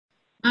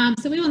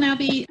So we will now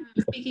be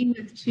speaking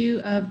with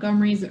two of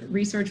GoMRI's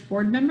research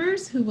board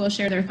members who will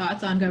share their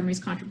thoughts on GoMRI's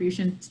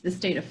contribution to the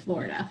state of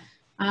Florida.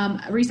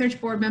 Research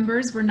board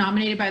members were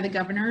nominated by the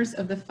governors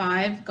of the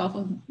 5 Gulf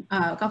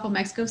of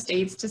Mexico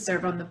states to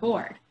serve on the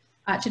board.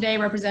 Today,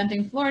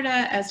 representing Florida,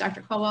 as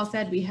Dr. Caldwell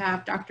said, we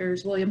have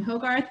Drs. William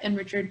Hogarth and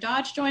Richard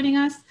Dodge joining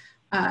us.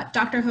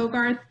 Dr.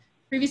 Hogarth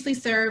previously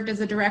served as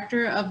the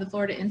director of the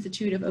Florida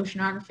Institute of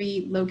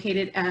Oceanography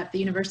located at the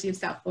University of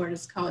South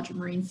Florida's College of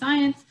Marine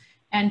Science.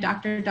 And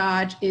Dr.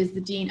 Dodge is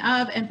the dean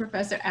of and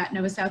professor at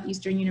Nova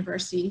Southeastern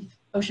University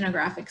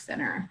Oceanographic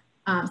Center.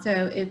 So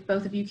if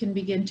both of you can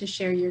begin to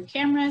share your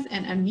cameras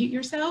and unmute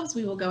yourselves,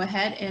 we will go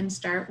ahead and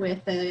start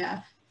with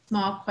the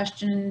small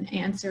question and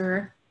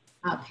answer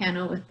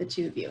panel with the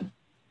two of you.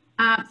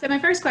 So my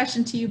first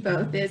question to you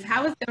both is,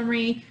 how has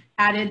GoMRI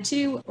added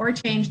to or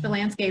changed the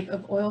landscape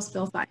of oil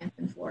spill science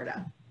in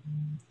Florida?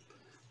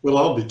 Well,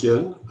 I'll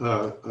begin.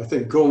 I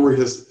think GoMRI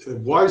has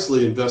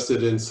wisely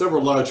invested in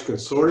several large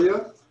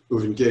consortia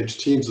who've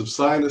engaged teams of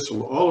scientists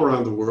from all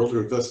around the world to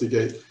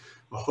investigate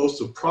a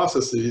host of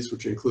processes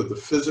which include the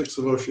physics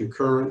of ocean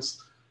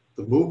currents,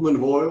 the movement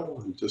of oil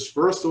and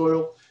dispersed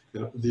oil,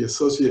 and the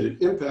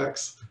associated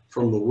impacts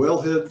from the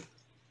wellhead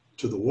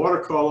to the water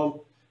column,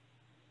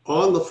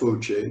 on the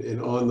food chain, and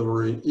on the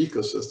marine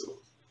ecosystem.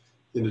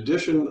 In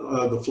addition,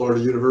 the Florida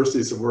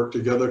universities have worked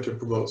together to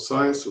promote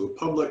science to the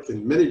public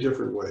in many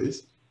different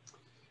ways.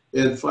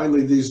 And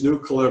finally, these new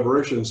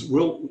collaborations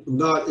will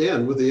not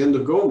end with the end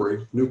of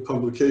GoMRI. New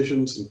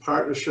publications and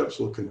partnerships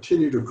will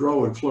continue to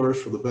grow and flourish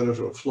for the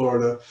benefit of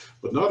Florida,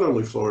 but not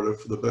only Florida,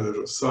 for the benefit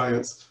of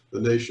science,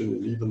 the nation,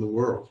 and even the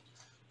world.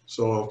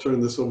 So I'll turn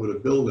this over to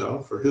Bill now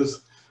for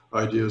his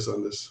ideas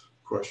on this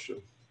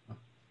question.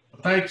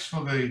 Thanks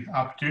for the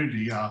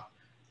opportunity.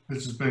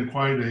 This has been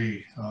quite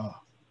a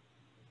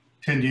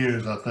 10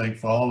 years, I think,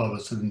 for all of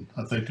us. And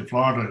I think the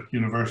Florida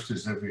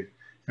universities have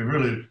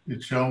really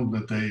shown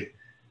that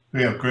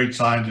we have great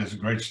scientists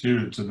and great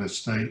students in this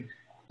state.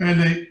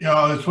 And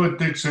it's what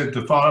Dick said,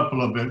 to follow up a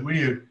little bit.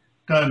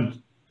 The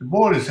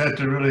board has had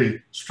to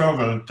really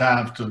struggle at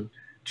times to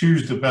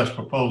choose the best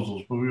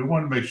proposals, but we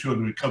want to make sure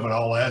that we cover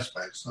all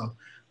aspects. So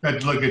we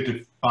had to look at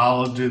the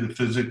biology, the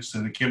physics,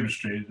 and the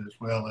chemistry as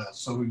well as.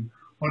 So we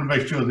want to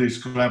make sure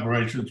these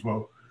collaborations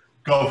will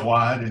go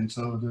wide, and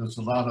so there's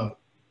a lot of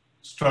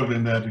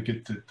struggling there to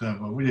get it done.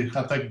 But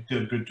I think we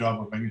did a good job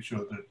of making sure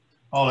that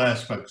all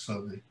aspects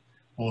of the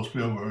oil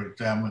spill were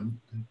examined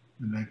and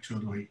make sure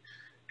that we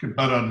can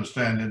better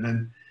understand it.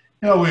 And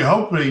we're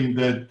hoping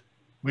that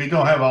we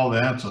don't have all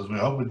the answers. We're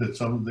hoping that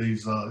some of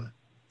these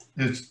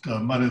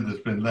money that's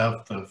been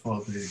left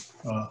for the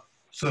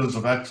Centers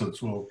of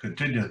Excellence will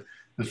continue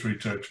this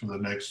research for the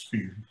next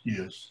few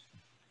years.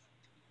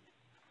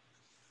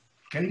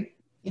 Okay.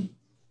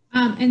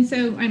 And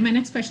so my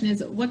next question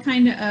is, what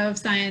kind of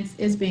science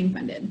is being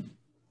funded?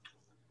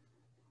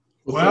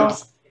 Well,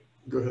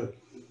 go ahead.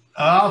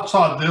 I'll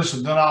start this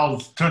and then I'll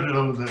turn it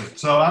over there.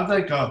 So I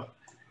think a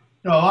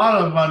lot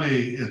of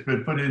money has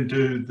been put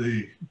into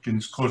the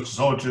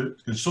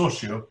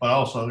consortia, but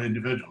also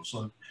individuals.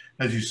 So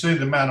as you see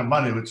the amount of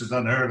money, which is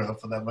unheard of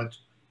for that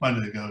much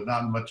money to go,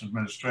 not much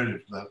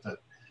administrative without that.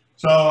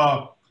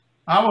 So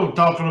I will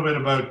talk a little bit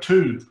about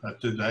two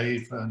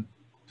today, and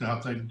I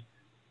think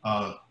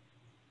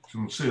you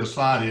can see a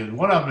slide here.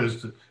 One of them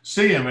is the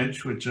sea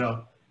image, which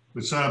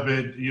was set up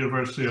at the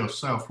University of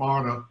South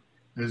Florida.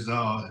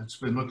 It's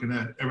been looking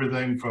at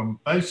everything from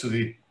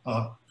basically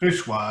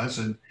fish-wise,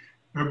 and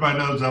everybody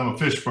knows I'm a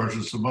fish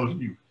person, so most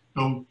of you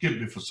don't get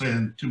me for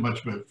saying too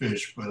much about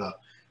fish, but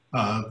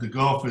the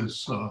Gulf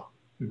is a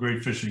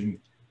great fishing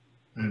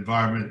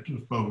environment,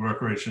 both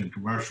recreation and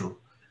commercial.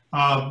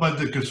 But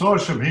the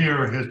consortium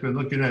here has been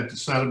looking at the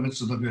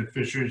sediments and looking at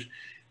fisheries,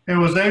 and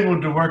was able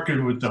to work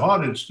with the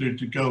Hogarth Institute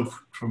to go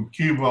from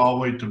Cuba all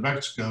the way to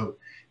Mexico,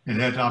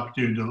 and had the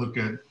opportunity to look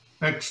at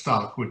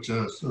X-stock, which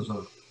was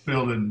a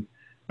field in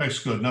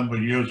Mexico a number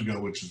of years ago,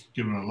 which has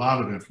given a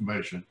lot of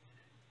information.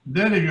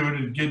 Then if you were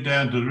to get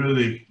down to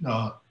really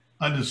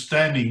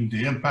understanding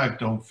the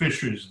impact on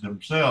fisheries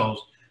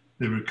themselves,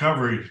 the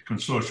Recovery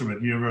Consortium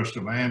at the University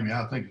of Miami,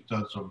 I think it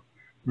does some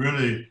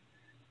really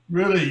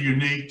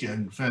unique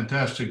and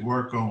fantastic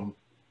work on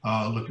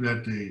looking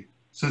at the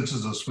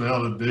senses of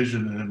smell and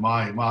vision and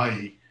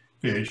mahi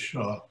fish.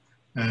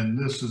 And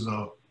this is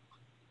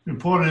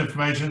important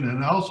information.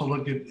 And also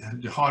look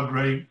at the heart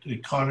rate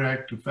and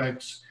cardiac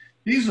effects.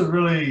 These are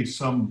really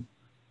some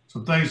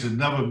things that have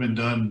never been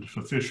done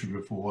for fishing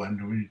before.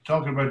 And when you're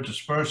talking about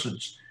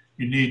dispersants,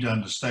 you need to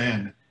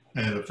understand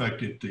that it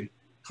affected the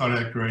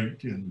cardiac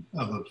rate and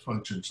other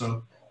functions.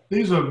 So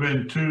these have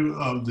been two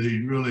of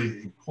the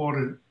really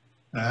important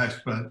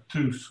aspects,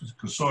 two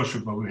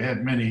consortia, but we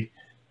had many,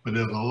 but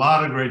there's a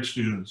lot of great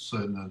students.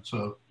 And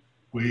so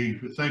we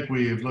think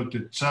we have looked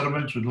at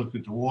sediments, we've looked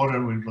at the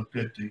water, we've looked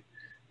at the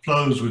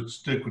flows,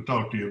 which Dick will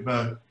talk to you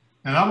about.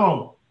 And I'm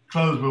gonna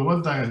close, but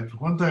one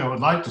thing I would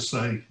like to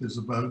say is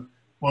about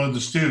one of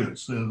the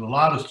students. There's a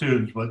lot of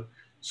students, but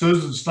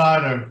Susan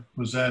Snyder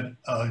was at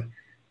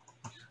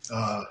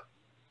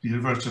the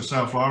University of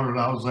South Florida.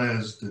 I was there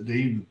as the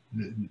dean,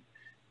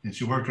 and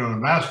she worked on a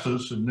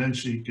master's, and then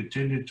she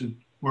continued to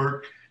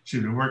work.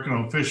 She's been working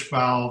on fish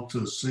bile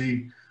to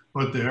see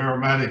what the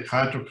aromatic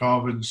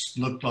hydrocarbons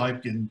look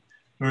like in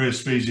various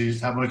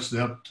species, how much they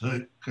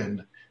uptake,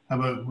 and how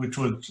much, which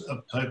ones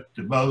uptake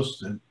the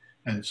most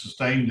and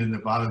sustained in the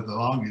body the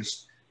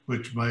longest,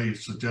 which may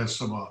suggest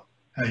some of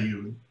how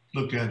you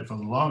look at it for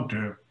the long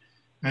term.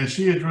 And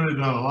she has really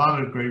done a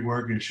lot of great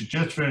work, and she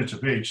just finished a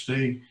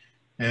PhD,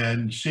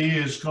 and she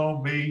is going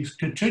to be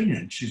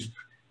continuing. She's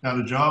got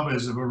a job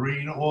as a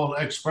marine oil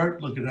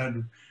expert, looking at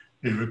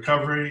the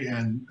recovery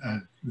and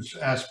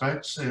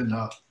aspects and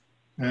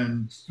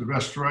the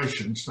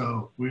restoration.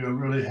 So we are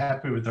really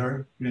happy with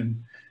her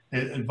and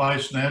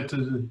advice now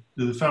to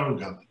the federal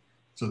government.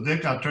 So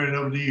Dick, I'll turn it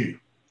over to you.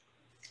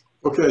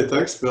 Okay,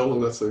 thanks, Bill,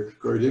 and that's a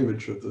great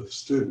image of the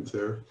student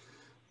there.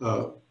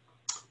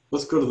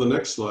 Let's go to the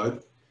next slide.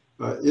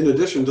 In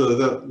addition to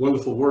that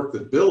wonderful work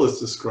that Bill has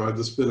described,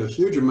 there's been a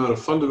huge amount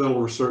of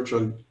fundamental research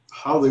on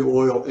how the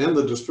oil and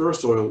the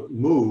dispersed oil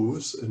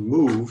moves and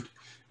moved,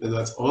 and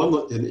that's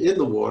on and in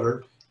the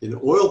water, in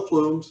oil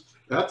plumes,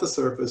 at the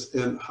surface,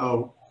 and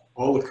how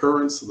all the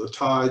currents, the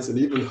tides, and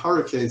even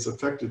hurricanes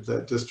affected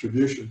that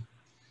distribution.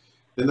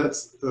 And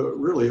that's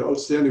really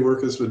outstanding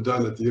work has been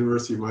done at the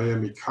University of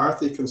Miami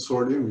Carthy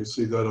Consortium. You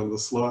see that on the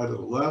slide on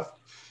the left,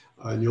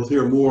 and you'll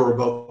hear more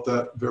about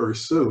that very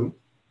soon.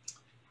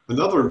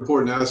 Another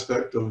important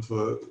aspect of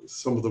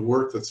some of the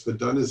work that's been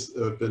done has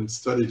been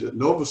studied at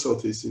Nova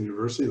Southeastern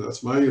University.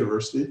 That's my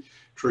university.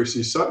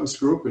 Tracy Sutton's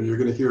group, and you're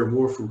going to hear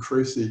more from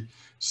Tracy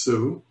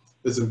soon,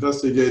 has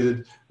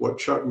investigated what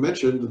Chuck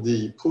mentioned,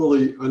 the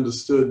poorly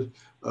understood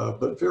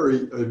but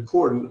very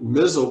important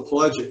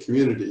mesopelagic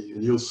community.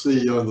 And you'll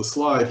see on the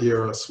slide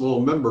here a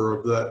small member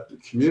of that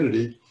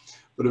community,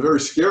 but a very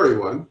scary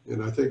one.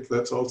 And I think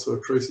that's also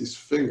Tracy's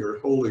finger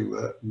holding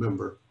that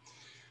member.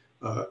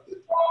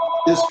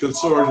 His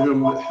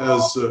consortium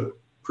has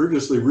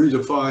previously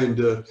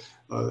redefined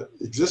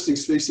existing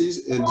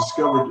species and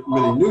discovered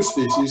many new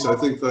species. I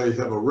think they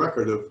have a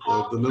record of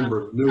the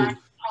number of new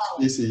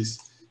species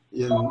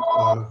in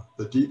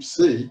the deep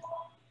sea.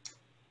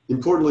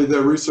 Importantly,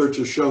 their research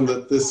has shown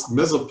that this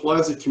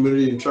mesopelagic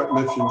community, and Chuck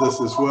mentioned this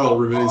as well,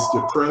 remains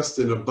depressed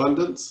in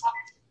abundance.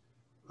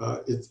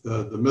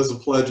 The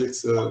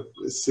mesopelagics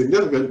is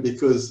significant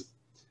because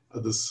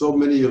there's so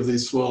many of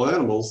these small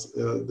animals.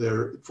 They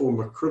form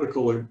a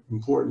critical and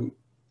important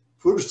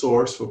food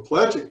source for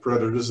pelagic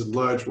predators and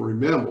large marine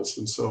mammals.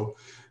 And so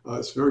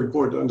it's very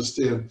important to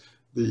understand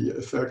the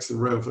effects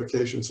and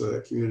ramifications of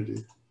that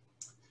community.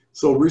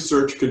 So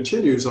research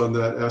continues on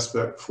that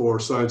aspect for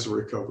signs of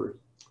recovery.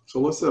 So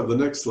let's have the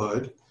next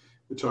slide.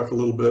 We talk a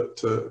little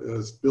bit,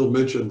 as Bill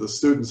mentioned, the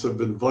students have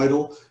been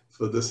vital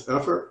for this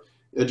effort.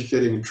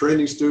 Educating and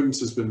training students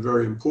has been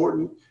very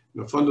important.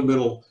 And a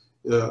fundamental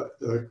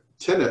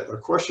tenet, a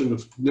question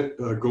of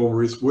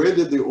GoMRI is, where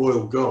did the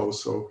oil go?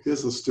 So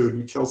here's a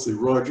student, Kelsey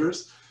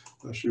Rogers.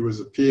 She was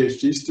a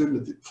PhD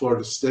student at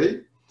Florida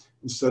State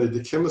and studied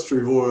the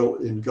chemistry of oil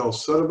in Gulf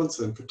sediments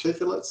and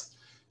particulates.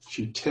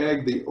 She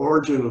tagged the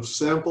origin of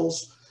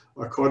samples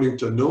according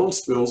to known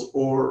spills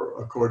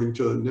or according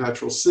to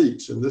natural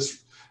seeps. And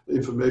this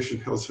information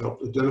has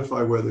helped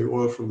identify where the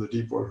oil from the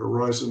Deepwater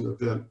Horizon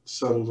event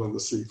settled on the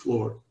sea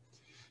floor.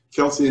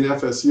 Kelsey and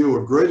FSU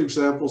are great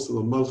examples of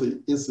the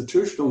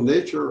multi-institutional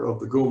nature of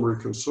the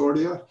GoMRI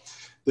consortia.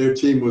 Their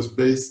team was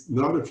based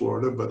not in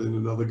Florida, but in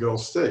another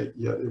Gulf state,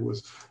 yet it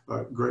was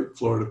great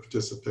Florida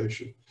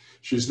participation.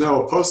 She's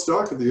now a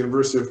postdoc at the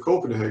University of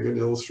Copenhagen,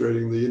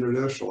 illustrating the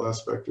international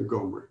aspect of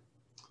GoMRI.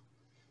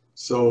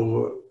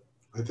 So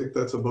I think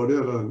that's about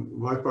it on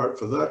my part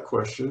for that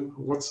question.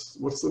 What's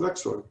the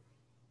next one?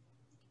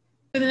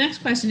 So the next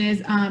question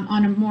is,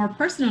 on a more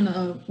personal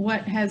note,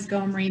 what has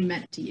GoMRI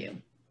meant to you?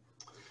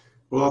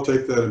 Well, I'll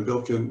take that and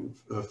Bill can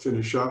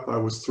finish up. I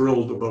was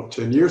thrilled about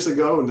 10 years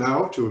ago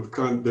now to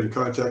have been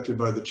contacted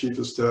by the Chief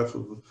of Staff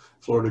of the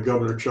Florida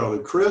Governor, Charlie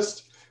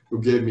Crist, who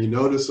gave me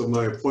notice of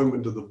my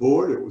appointment to the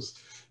board. It was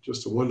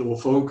just a wonderful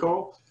phone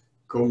call.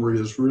 GoMRI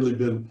has really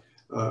been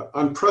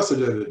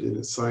unprecedented in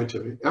its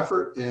scientific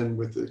effort and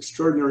with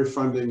extraordinary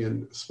funding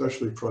and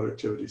especially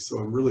productivity. So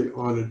I'm really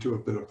honored to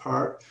have been a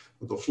part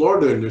of the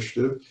Florida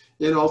initiative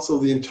and also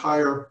the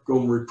entire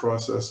GoMRI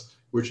process,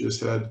 which has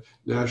had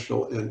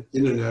national and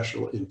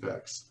international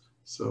impacts.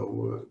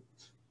 So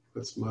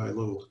that's my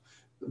little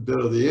bit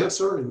of the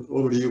answer, and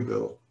over to you,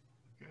 Bill.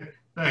 Okay,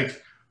 thanks.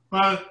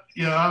 Well,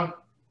 yeah,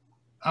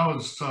 I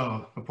was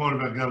appointed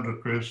by Governor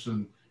Crist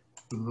and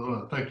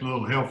take a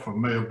little help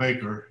from Mayor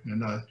Baker,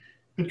 and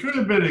it's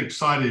really been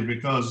exciting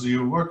because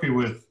you're working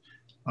with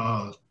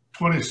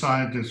 20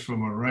 scientists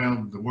from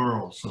around the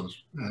world, so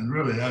and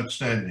really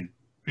outstanding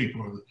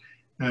people,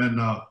 and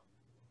I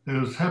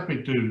was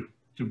happy to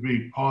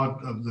be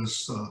part of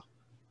this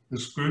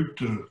this group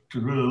to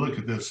really look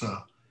at this.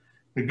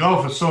 The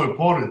Gulf is so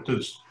important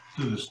to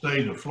the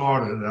state of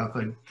Florida, and I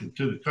think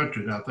to the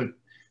country, and I think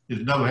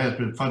it never has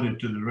been funded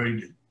to the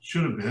rate it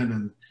should have been,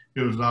 and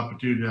it was an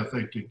opportunity, I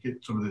think, to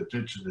get some of the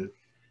attention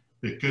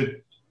that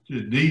could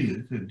it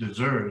needed, it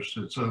deserves.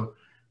 And so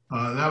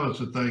that was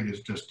the thing,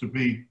 is just to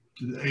be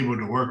able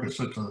to work with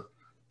such a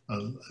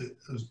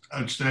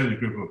outstanding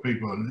group of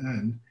people.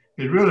 And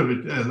it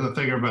really, as I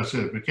think everybody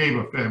said, it became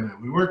a family.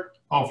 We worked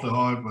awfully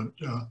hard, but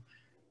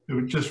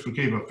it just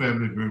became a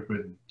family group,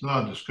 and a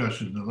lot of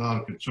discussion, a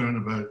lot of concern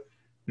about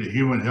the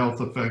human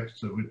health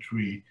effects, of which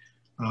we,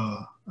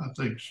 I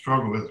think,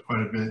 struggle with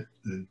quite a bit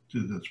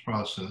through this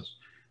process.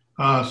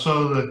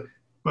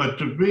 But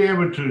to be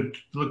able to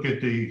look at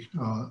the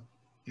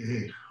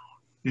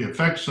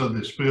effects of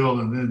the spill,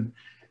 and then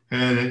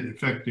had it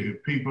affect the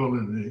people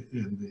in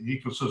the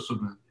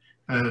ecosystem,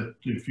 and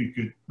if you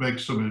could make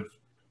some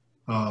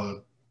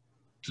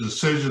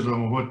decisions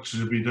on what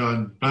should be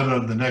done better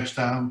the next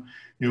time,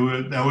 there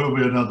will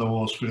be another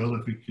oil spill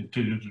if we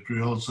continue to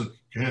drill. So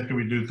how can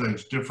we do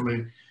things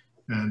differently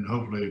and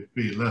hopefully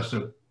be less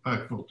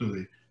impactful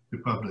to the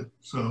public?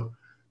 So,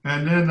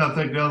 and then I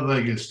think the other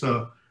thing is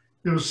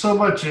there was so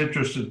much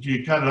interest that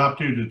you got an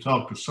opportunity to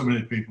talk to so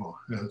many people,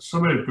 so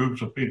many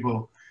groups of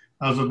people.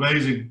 I was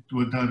amazing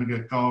one time to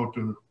get called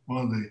to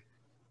one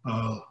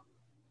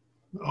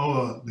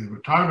of the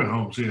retirement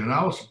homes here, and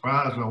I was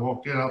surprised when I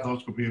walked in. I thought it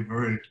was going to be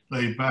very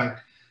laid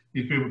back.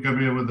 These people come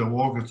in with their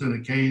walkers and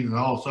the canes, and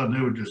all of a sudden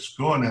they were just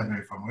going at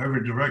me from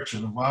every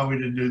direction of why we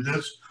didn't do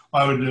this,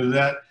 why we do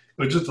that.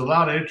 It was just a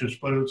lot of interest,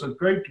 but it was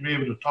great to be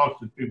able to talk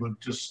to people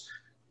just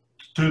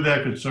to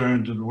their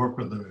concerns and to work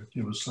with them.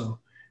 So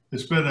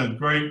it's been a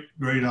great,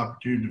 great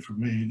opportunity for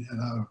me, and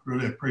I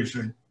really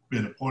appreciate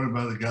being appointed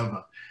by the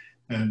governor,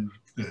 and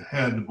the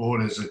head of the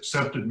board has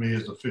accepted me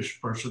as a fish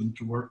person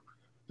to work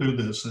through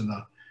this. And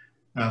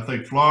I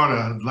think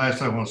Florida, last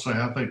thing I want to say,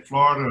 I think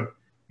Florida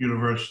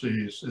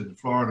universities and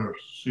Florida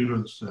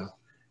students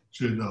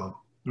should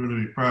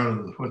really be proud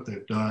of what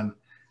they've done.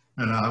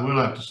 And I will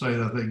have to say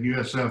that I think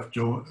USF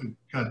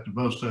got the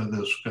most out of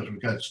this because we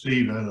got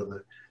Steve out of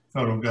the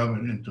federal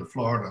government into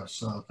Florida.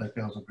 So I think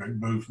that was a great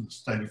move from the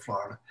state of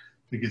Florida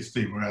to get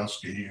Steve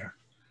Morowski here.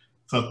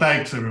 So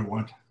thanks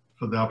everyone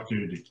for the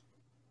opportunity.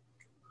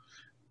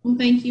 Well,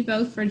 thank you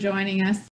both for joining us.